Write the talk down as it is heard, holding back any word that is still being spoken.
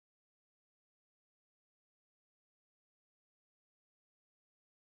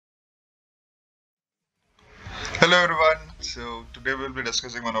Hello everyone. So today we'll be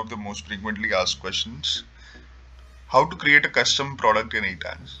discussing one of the most frequently asked questions: how to create a custom product in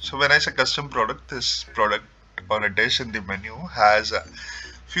Eatance. So when I say custom product, this product or a dish in the menu has a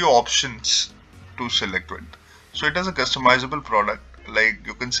few options to select with. So it has a customizable product, like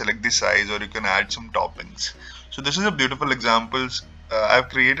you can select the size or you can add some toppings. So this is a beautiful example. I've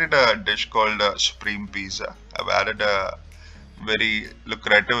created a dish called Supreme Pizza. I've added a very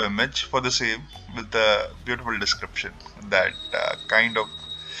lucrative image for the same with a beautiful description that kind of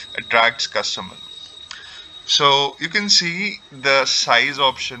attracts customer. So you can see the size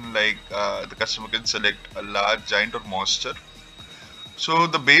option, like the customer can select a large, giant or monster. So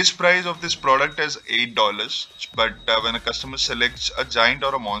the base price of this product is $8, but when a customer selects a giant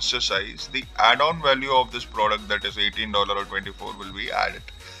or a monster size, the add-on value of this product, that is $18 or 24, will be added.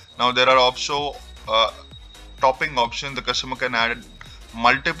 Now there are also topping option. The customer can add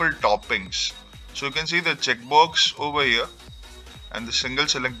multiple toppings. So you can see the checkbox over here and the single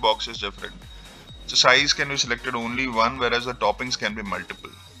select box is different. The size can be selected only one, whereas the toppings can be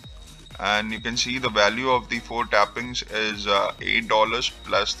multiple. And you can see the value of the 4 tappings is $8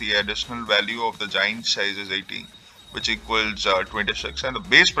 plus the additional value of the giant size is 18, which equals 26, and the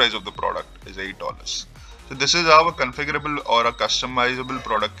base price of the product is $8. So this is how a configurable or a customizable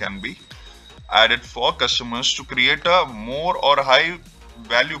product can be added for customers to create a more or high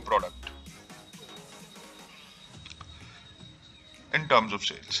value product in terms of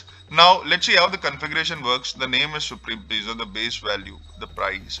sales. Now let's see how the configuration works. The name is Supreme Pizza, the base value, the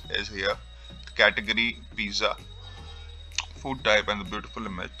price is here, the category pizza, food type, and the beautiful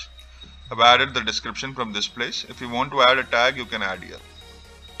image. I've added the description from this place. If you want to add a tag, you can add here.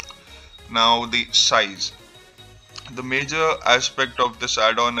 Now the size. The major aspect of this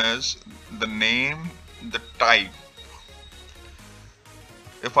add-on is the name, the type.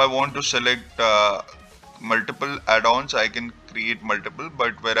 If I want to select multiple add-ons, I can create multiple,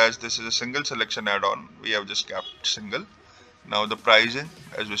 but whereas this is a single selection add-on, we have just kept single. Now the pricing,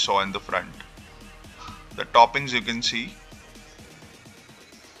 as we saw in the front. The toppings you can see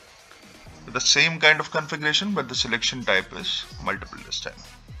the same kind of configuration, but the selection type is multiple this time.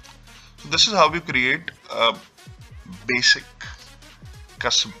 So this is how we create a basic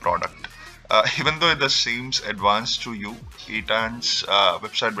custom product. Even though this seems advanced to you, Eatance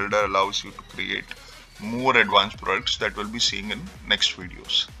website builder allows you to create more advanced products that we'll be seeing in next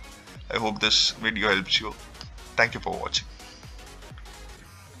videos. I hope this video helps you. Thank you for watching.